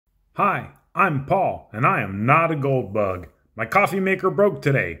Hi, I'm Paul, and I am not a gold bug. My coffee maker broke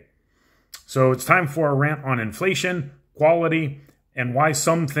today. So it's time for a rant on inflation, quality, and why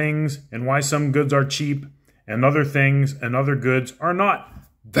some things and why some goods are cheap and other things and other goods are not.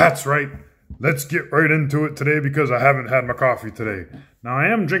 That's right. Let's get right into it today because I haven't had my coffee today. Now I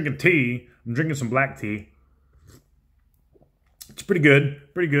am drinking tea. I'm drinking some black tea. It's pretty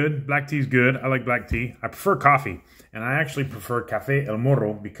good. Pretty good. Black tea is good. I like black tea. I prefer coffee. And I actually prefer Café El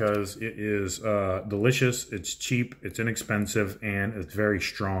Morro because it is delicious, it's cheap, it's inexpensive, and it's very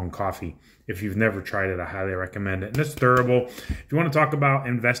strong coffee. If you've never tried it, I highly recommend it. And it's durable. If you want to talk about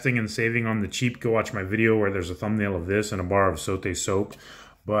investing and saving on the cheap, go watch my video where there's a thumbnail of this and a bar of Sote soap.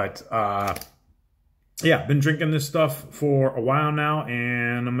 But yeah, been drinking this stuff for a while now,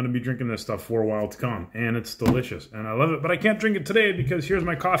 and I'm going to be drinking this stuff for a while to come. And it's delicious, and I love it. But I can't drink it today because here's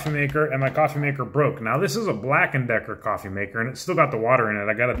my coffee maker, and my coffee maker broke. Now, this is a Black & Decker coffee maker, and it's still got the water in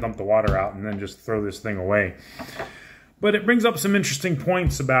it. I got to dump the water out and then just throw this thing away. But it brings up some interesting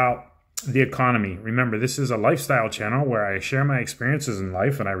points about the economy. Remember, this is a lifestyle channel where I share my experiences in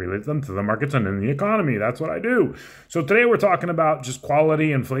life and I relate them to the markets and in the economy. That's what I do. So today we're talking about just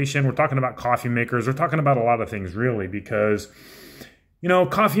quality, inflation. We're talking about coffee makers. We're talking about a lot of things really because, you know,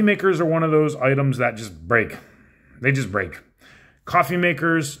 coffee makers are one of those items that just break. They just break. Coffee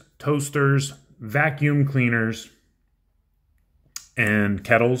makers, toasters, vacuum cleaners, and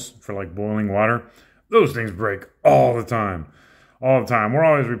kettles for like boiling water. Those things break all the time. All the time. We're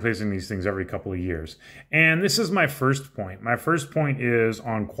always replacing these things every couple of years. And this is my first point. My first point is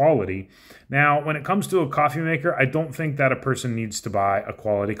on quality. Now, when it comes to a coffee maker, I don't think that a person needs to buy a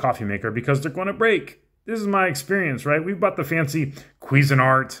quality coffee maker because they're going to break. This is my experience, right? We've bought the fancy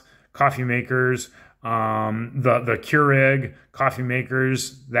Cuisinart coffee makers, the Keurig coffee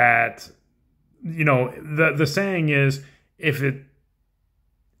makers that, you know, the saying is,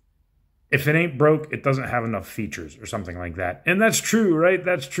 if it ain't broke, it doesn't have enough features or something like that. And that's true, right?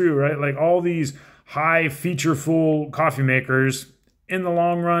 That's true, right? Like all these high featureful coffee makers, in the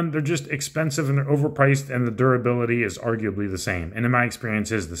long run, they're just expensive and they're overpriced and the durability is arguably the same. And in my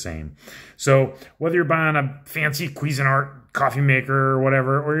experience is the same. So whether you're buying a fancy Cuisinart coffee maker or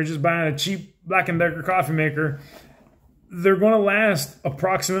whatever, or you're just buying a cheap Black & Decker coffee maker, they're going to last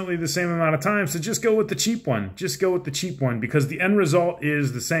approximately the same amount of time. So just go with the cheap one. Just go with the cheap one because the end result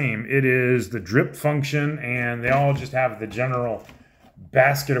is the same. It is the drip function and they all just have the general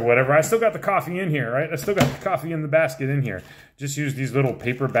basket or whatever. I still got the coffee in here, right? I still got the coffee in the basket in here. Just use these little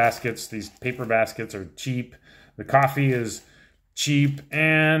paper baskets. These paper baskets are cheap. The coffee is cheap,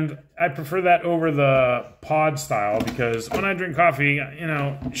 and I prefer that over the pod style because when I drink coffee, you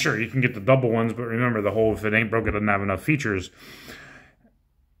know, sure, you can get the double ones, but remember the whole if it ain't broke, it doesn't have enough features.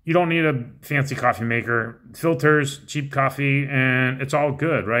 You don't need a fancy coffee maker. Filters, cheap coffee, and it's all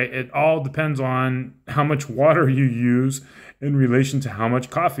good, right? It all depends on how much water you use in relation to how much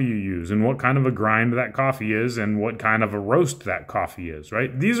coffee you use and what kind of a grind that coffee is and what kind of a roast that coffee is,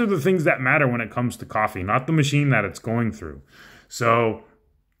 right? These are the things that matter when it comes to coffee, not the machine that it's going through. So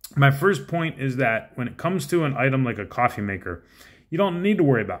my first point is that when it comes to an item like a coffee maker, you don't need to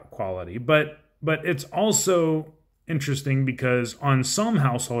worry about quality, but it's also interesting because on some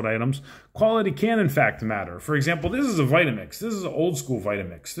household items, quality can in fact matter. For example, this is a Vitamix. This is an old school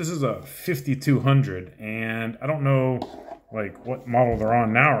Vitamix. This is a 5200, and I don't know like what model they're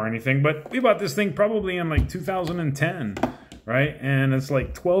on now or anything, but we bought this thing probably in like 2010, right? And it's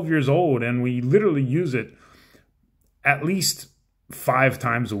like 12 years old, and we literally use it at least 5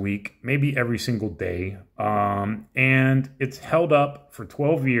 times a week, maybe every single day. And it's held up for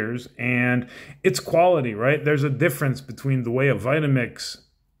 12 years and it's quality, right? There's a difference between the way a Vitamix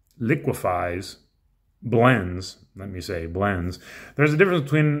liquefies, blends, let me say blends. There's a difference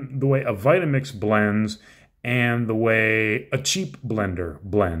between the way a Vitamix blends and the way a cheap blender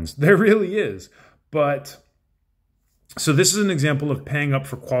blends. There really is. But so this is an example of paying up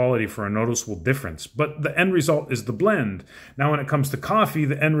for quality for a noticeable difference, but the end result is the blend. Now, when it comes to coffee,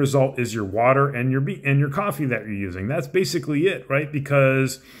 the end result is your water and your coffee that you're using. That's basically it, right?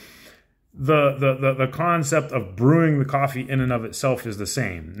 Because the concept of brewing the coffee in and of itself is the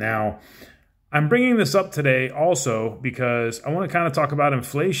same. Now, I'm bringing this up today also because I want to kind of talk about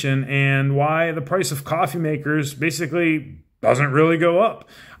inflation and why the price of coffee makers basically doesn't really go up.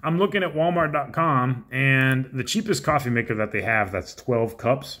 I'm looking at Walmart.com, and the cheapest coffee maker that they have, that's 12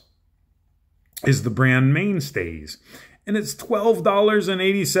 cups, is the brand Mainstays. And it's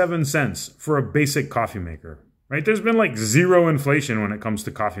 $12.87 for a basic coffee maker, right? There's been like zero inflation when it comes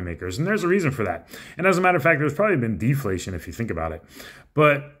to coffee makers, and there's a reason for that. And as a matter of fact, there's probably been deflation if you think about it.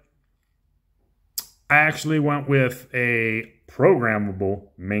 But I actually went with a programmable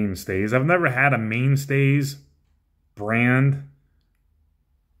Mainstays. I've never had a Mainstays brand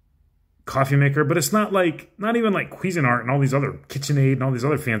coffee maker, but it's not even like Cuisinart and all these other KitchenAid and all these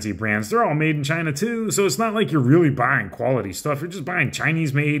other fancy brands. They're all made in China too. So it's not like you're really buying quality stuff. You're just buying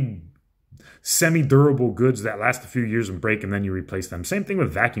Chinese made semi-durable goods that last a few years and break, and then you replace them. Same thing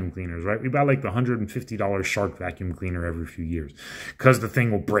with vacuum cleaners, right? We buy like the $150 Shark vacuum cleaner every few years because the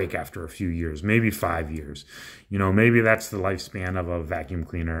thing will break after a few years, maybe 5 years. You know, maybe that's the lifespan of a vacuum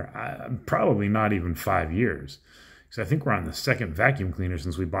cleaner. Probably not even 5 years. So I think we're on the second vacuum cleaner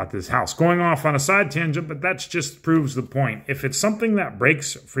since we bought this house. Going off on a side tangent, but that just proves the point. If it's something that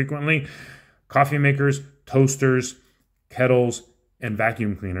breaks frequently, coffee makers, toasters, kettles, and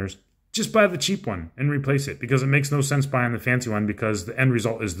vacuum cleaners, just buy the cheap one and replace it, because it makes no sense buying the fancy one because the end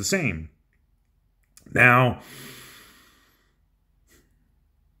result is the same. Now,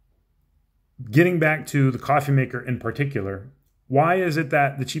 getting back to the coffee maker in particular, why is it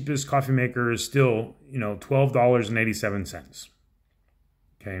that the cheapest coffee maker is still, $12.87?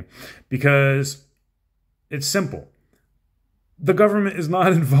 Okay, because it's simple. The government is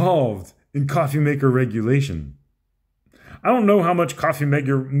not involved in coffee maker regulation. I don't know how much coffee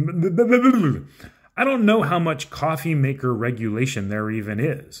maker regulation there even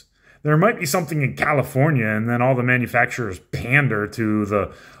is. There might be something in California, and then all the manufacturers pander to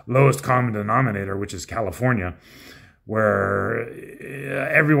the lowest common denominator, which is California, where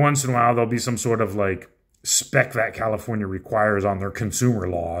every once in a while there'll be some sort of like spec that California requires on their consumer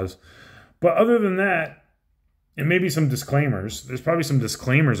laws. But other than that, and maybe some disclaimers, there's probably some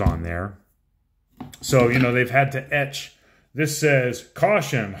disclaimers on there. So, they've had to etch. This says,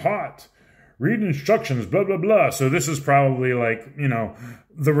 caution, hot, read instructions, blah, blah, blah. So this is probably like,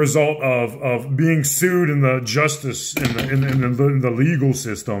 the result of being sued in the justice, in the legal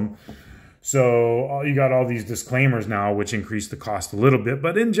system. So you got all these disclaimers now, which increase the cost a little bit.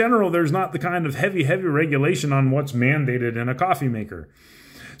 But in general, there's not the kind of heavy regulation on what's mandated in a coffee maker.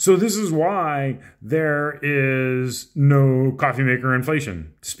 So this is why there is no coffee maker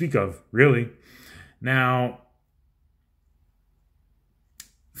inflation to speak of, really. Now,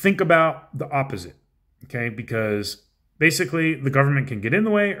 think about the opposite, okay? Because basically, the government can get in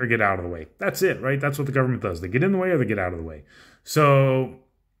the way or get out of the way. That's it, right? That's what the government does. They get in the way or they get out of the way. So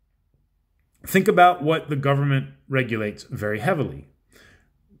think about what the government regulates very heavily.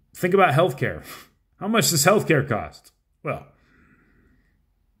 Think about healthcare. How much does healthcare cost? Well,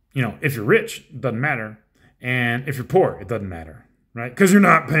 if you're rich, it doesn't matter. And if you're poor, it doesn't matter, right? Because you're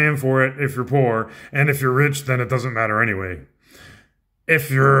not paying for it if you're poor. And if you're rich, then it doesn't matter anyway.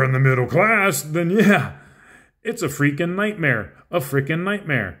 If you're in the middle class, then yeah, it's a freaking nightmare. A freaking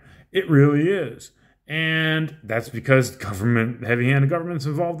nightmare. It really is. And that's because heavy-handed government's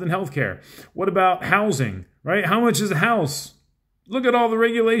involved in healthcare. What about housing, right? How much is a house? Look at all the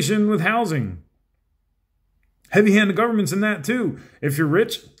regulation with housing. Heavy-handed government's in that too. If you're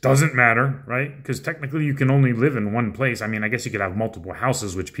rich, doesn't matter, right? Because technically you can only live in one place. I mean, I guess you could have multiple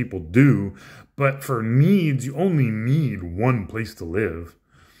houses, which people do. But for needs, you only need one place to live.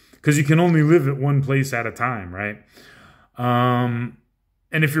 Because you can only live at one place at a time, right? And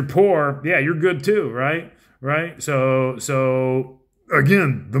if you're poor, yeah, you're good too, right? Right? So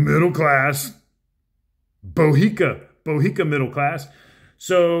again, the middle class, bohica middle class.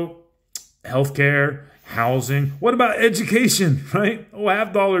 So healthcare, housing. What about education, right? Oh,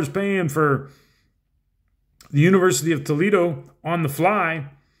 $50 paying for the University of Toledo on the fly.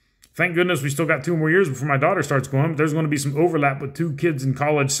 Thank goodness we still got 2 more years before my daughter starts going. But there's going to be some overlap with 2 kids in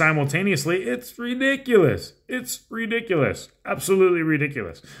college simultaneously. It's ridiculous. It's ridiculous. Absolutely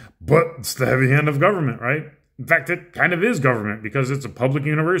ridiculous. But it's the heavy hand of government, right? In fact, it kind of is government because it's a public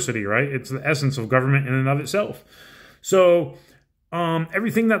university, right? It's the essence of government in and of itself. So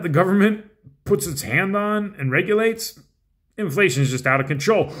everything that the government puts its hand on and regulates, inflation is just out of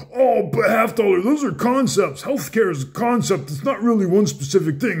control. Oh, but $50, those are concepts. Healthcare is a concept. It's not really one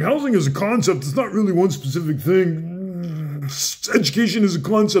specific thing. Housing is a concept. It's not really one specific thing. Education is a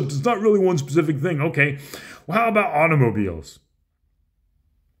concept. It's not really one specific thing. Okay. Well, how about automobiles?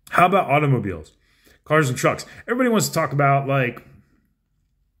 How about automobiles? Cars and trucks. Everybody wants to talk about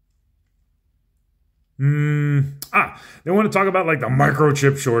they want to talk about the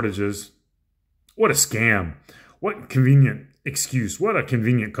microchip shortages. What a scam. What convenient excuse. What a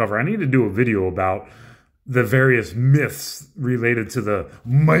convenient cover. I need to do a video about the various myths related to the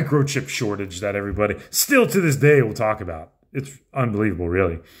microchip shortage that everybody still to this day will talk about. It's unbelievable,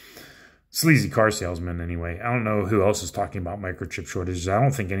 really. Sleazy car salesman, anyway. I don't know who else is talking about microchip shortages. I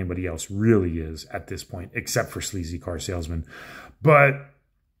don't think anybody else really is at this point, except for sleazy car salesmen. But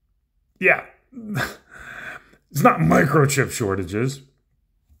yeah, It's not microchip shortages.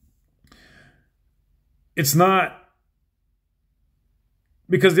 It's not,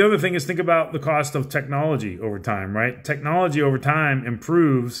 because the other thing is, think about the cost of technology over time, right? Technology over time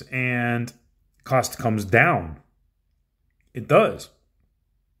improves and cost comes down. It does.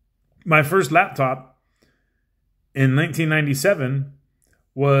 My first laptop in 1997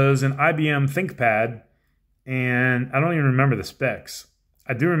 was an IBM ThinkPad, and I don't even remember the specs.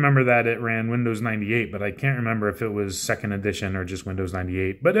 I do remember that it ran Windows 98, but I can't remember if it was second edition or just Windows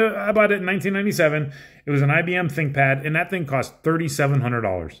 98. But I bought it in 1997. It was an IBM ThinkPad, and that thing cost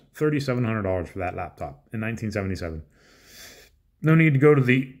 $3,700. $3,700 for that laptop in 1977. No need to go to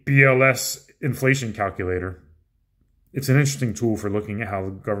the BLS inflation calculator. It's an interesting tool for looking at how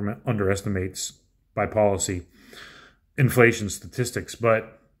the government underestimates, by policy, inflation statistics.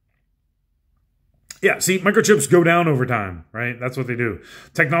 But yeah, see, microchips go down over time, right? That's what they do.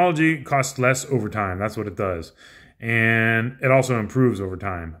 Technology costs less over time. That's what it does. And it also improves over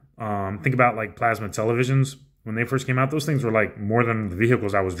time. Think about like plasma televisions. When they first came out, those things were like more than the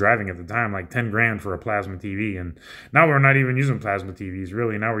vehicles I was driving at the time, like 10 grand for a plasma TV. And now we're not even using plasma TVs,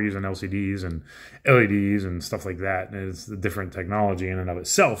 really. Now we're using LCDs and LEDs and stuff like that. And it's a different technology in and of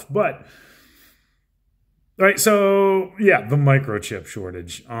itself. But right, so yeah, the microchip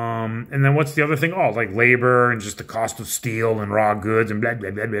shortage. And then what's the other thing? Oh, like labor and just the cost of steel and raw goods and blah,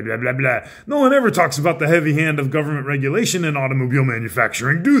 blah, blah, blah, blah, blah, blah. No one ever talks about the heavy hand of government regulation in automobile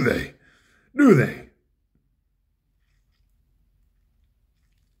manufacturing, do they? Do they?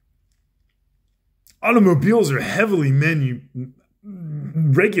 Automobiles are heavily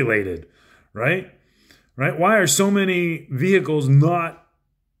regulated, right? Right? Why are so many vehicles not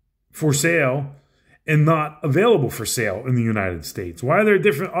for sale and not available for sale in the United States? Why are there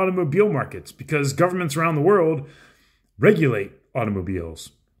different automobile markets? Because governments around the world regulate automobiles.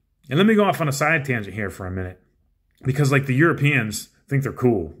 And let me go off on a side tangent here for a minute. Because like the Europeans think they're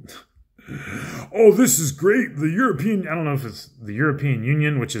cool. Oh, this is great. The European, I don't know if it's the European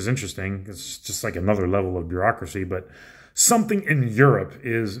Union, which is interesting. It's just like another level of bureaucracy. But something in Europe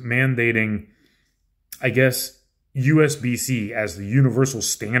is mandating, I guess, USB-C as the universal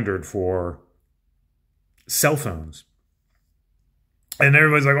standard for cell phones. And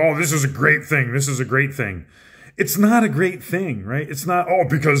everybody's like, oh, this is a great thing. This is a great thing. It's not a great thing, right? It's not, oh,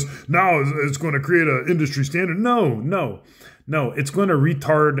 because now it's going to create an industry standard. No. It's going to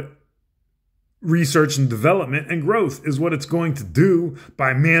retard research and development and growth is what it's going to do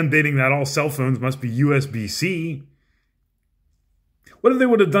by mandating that all cell phones must be USB-C. What if they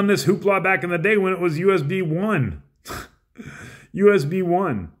would have done this hoopla back in the day when it was USB 1? USB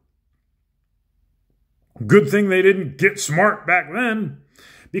 1. Good thing they didn't get smart back then.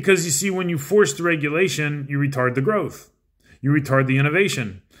 Because you see, when you force the regulation, you retard the growth. You retard the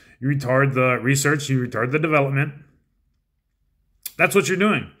innovation. You retard the research. You retard the development. That's what you're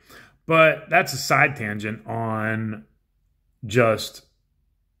doing. But that's a side tangent on just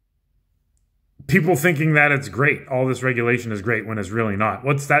people thinking that it's great. All this regulation is great when it's really not.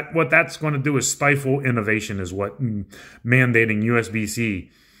 What that's going to do is stifle innovation, is what mandating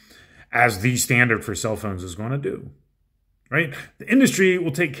USB-C as the standard for cell phones is going to do. Right? The industry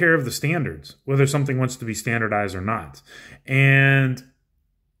will take care of the standards, whether something wants to be standardized or not. And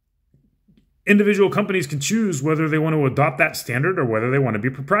individual companies can choose whether they want to adopt that standard or whether they want to be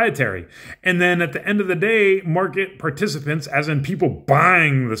proprietary. And then at the end of the day, market participants, as in people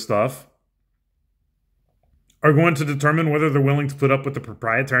buying the stuff, are going to determine whether they're willing to put up with the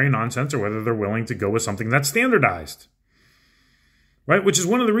proprietary nonsense or whether they're willing to go with something that's standardized. Right? Which is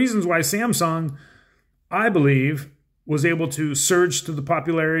one of the reasons why Samsung, I believe, was able to surge to the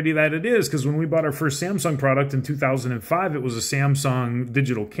popularity that it is. Because when we bought our first Samsung product in 2005, it was a Samsung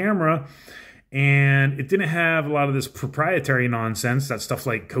digital camera. And it didn't have a lot of this proprietary nonsense that stuff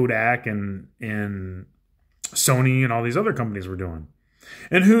like Kodak and Sony and all these other companies were doing.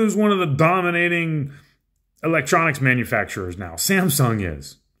 And who's one of the dominating electronics manufacturers now? Samsung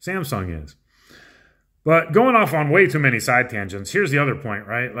is. Samsung is. But going off on way too many side tangents, here's the other point,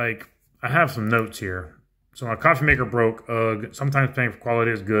 right? Like, I have some notes here. So a coffee maker broke. Sometimes paying for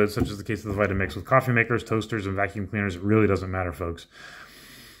quality is good, such as the case of the Vitamix. With coffee makers, toasters, and vacuum cleaners, it really doesn't matter, folks.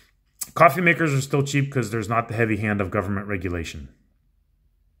 Coffee makers are still cheap because there's not the heavy hand of government regulation.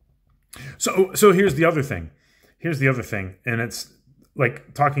 So here's the other thing. Here's the other thing. And it's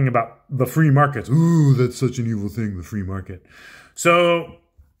like talking about the free markets. Ooh, that's such an evil thing, the free market. So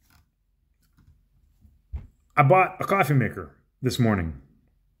I bought a coffee maker this morning.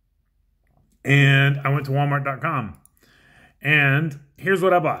 And I went to Walmart.com. And here's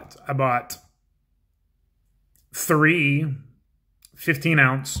what I bought. I bought 3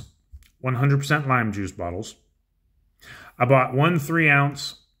 15-ounce 100% lime juice bottles. I bought 1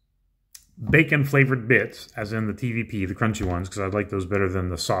 3-ounce bacon flavored bits, as in the TVP, the crunchy ones, because I like those better than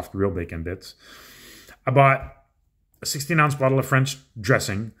the soft real bacon bits. I bought a 16-ounce bottle of French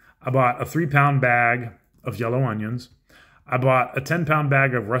dressing. I bought a 3-pound bag of yellow onions. I bought a 10-pound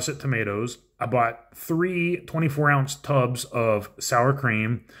bag of russet tomatoes. I bought 3 24-ounce tubs of sour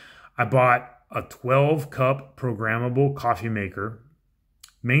cream. I bought a 12-cup programmable coffee maker.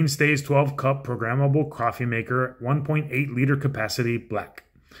 Mainstays 12-cup programmable coffee maker, 1.8 liter capacity, black.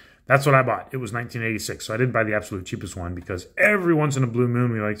 That's what I bought. It was $19.86, so I didn't buy the absolute cheapest one because every once in a blue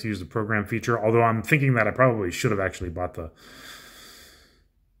moon we like to use the program feature, although I'm thinking that I probably should have actually bought the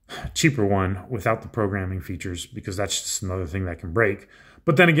cheaper one without the programming features because that's just another thing that can break.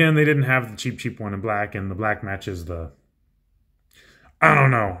 But then again, they didn't have the cheap one in black, and the black matches the... I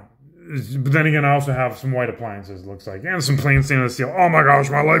don't know. But then again, I also have some white appliances, it looks like, and some plain stainless steel. Oh my gosh,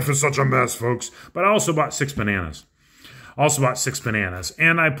 my life is such a mess, folks. But I also bought 6 bananas.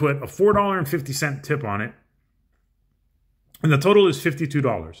 And I put a $4.50 tip on it. And the total is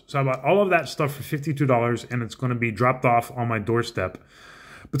 $52. So I bought all of that stuff for $52, and it's going to be dropped off on my doorstep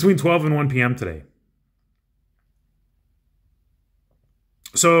between 12 and 1 p.m. today.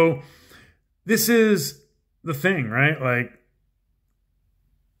 So this is the thing, right? Like,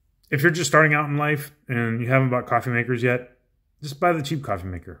 if you're just starting out in life and you haven't bought coffee makers yet, just buy the cheap coffee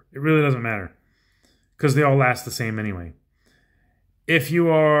maker. It really doesn't matter because they all last the same anyway. If you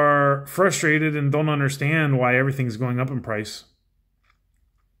are frustrated and don't understand why everything's going up in price,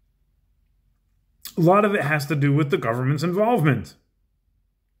 a lot of it has to do with the government's involvement.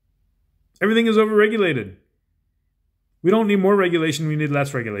 Everything is overregulated. We don't need more regulation, we need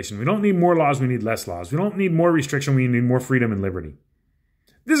less regulation. We don't need more laws, we need less laws. We don't need more restriction, we need more freedom and liberty.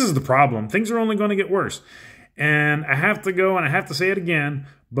 This is the problem. Things are only going to get worse. And I have to go and I have to say it again,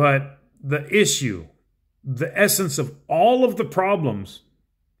 but the issue, the essence of all of the problems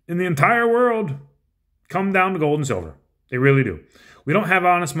in the entire world come down to gold and silver. They really do. We don't have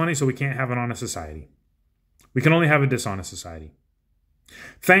honest money, so we can't have an honest society. We can only have a dishonest society.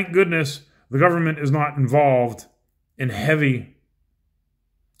 Thank goodness the government is not involved in heavy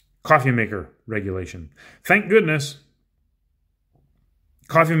coffee maker regulation. Thank goodness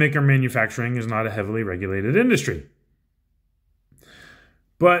coffee maker manufacturing is not a heavily regulated industry.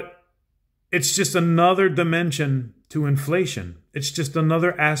 But it's just another dimension to inflation. It's just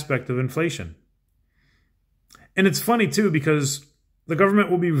another aspect of inflation. And it's funny too because the government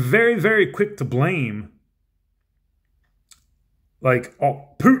will be very, very quick to blame, like, oh,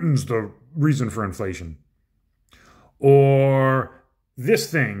 Putin's the reason for inflation. Or this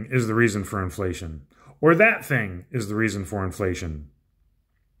thing is the reason for inflation. Or that thing is the reason for inflation.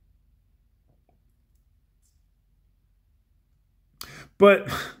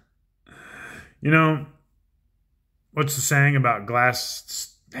 But, you know, what's the saying about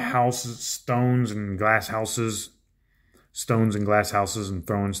glass houses, stones and glass houses? Stones and glass houses and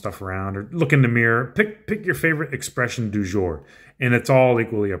throwing stuff around. Or look in the mirror. Pick your favorite expression du jour. And it's all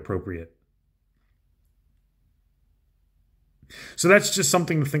equally appropriate. So that's just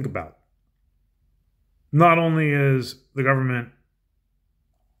something to think about. Not only is the government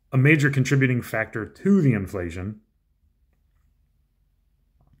a major contributing factor to the inflation,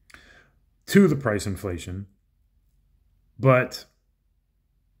 to the price inflation, but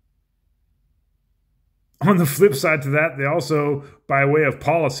on the flip side to that, they also, by way of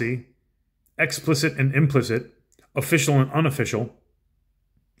policy, explicit and implicit, official and unofficial.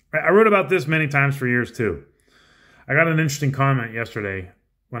 I wrote about this many times for years too. I got an interesting comment yesterday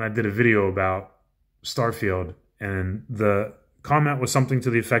when I did a video about Starfield, and the comment was something to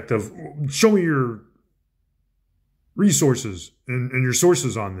the effect of, show me your resources and your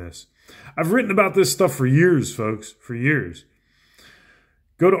sources on this. I've written about this stuff for years, folks, for years.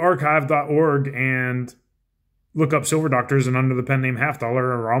 Go to archive.org and look up Silver Doctors, and under the pen name $50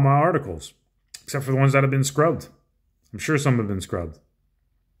 are all my articles, except for the ones that have been scrubbed. I'm sure some have been scrubbed.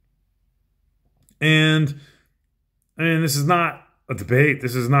 And, I mean, this is not a debate.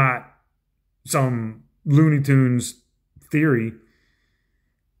 This is not some Looney Tunes theory.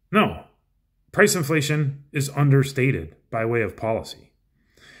 No. Price inflation is understated by way of policy.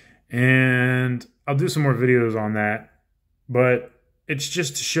 And I'll do some more videos on that, but it's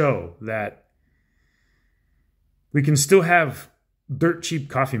just to show that we can still have dirt cheap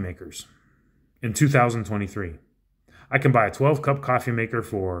coffee makers in 2023. I can buy a 12-cup coffee maker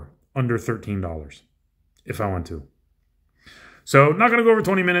for under $13 if I want to. So not going to go over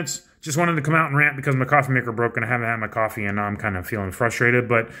 20 minutes. Just wanted to come out and rant because my coffee maker broke and I haven't had my coffee and now I'm kind of feeling frustrated.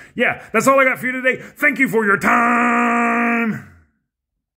 But yeah, that's all I got for you today. Thank you for your time.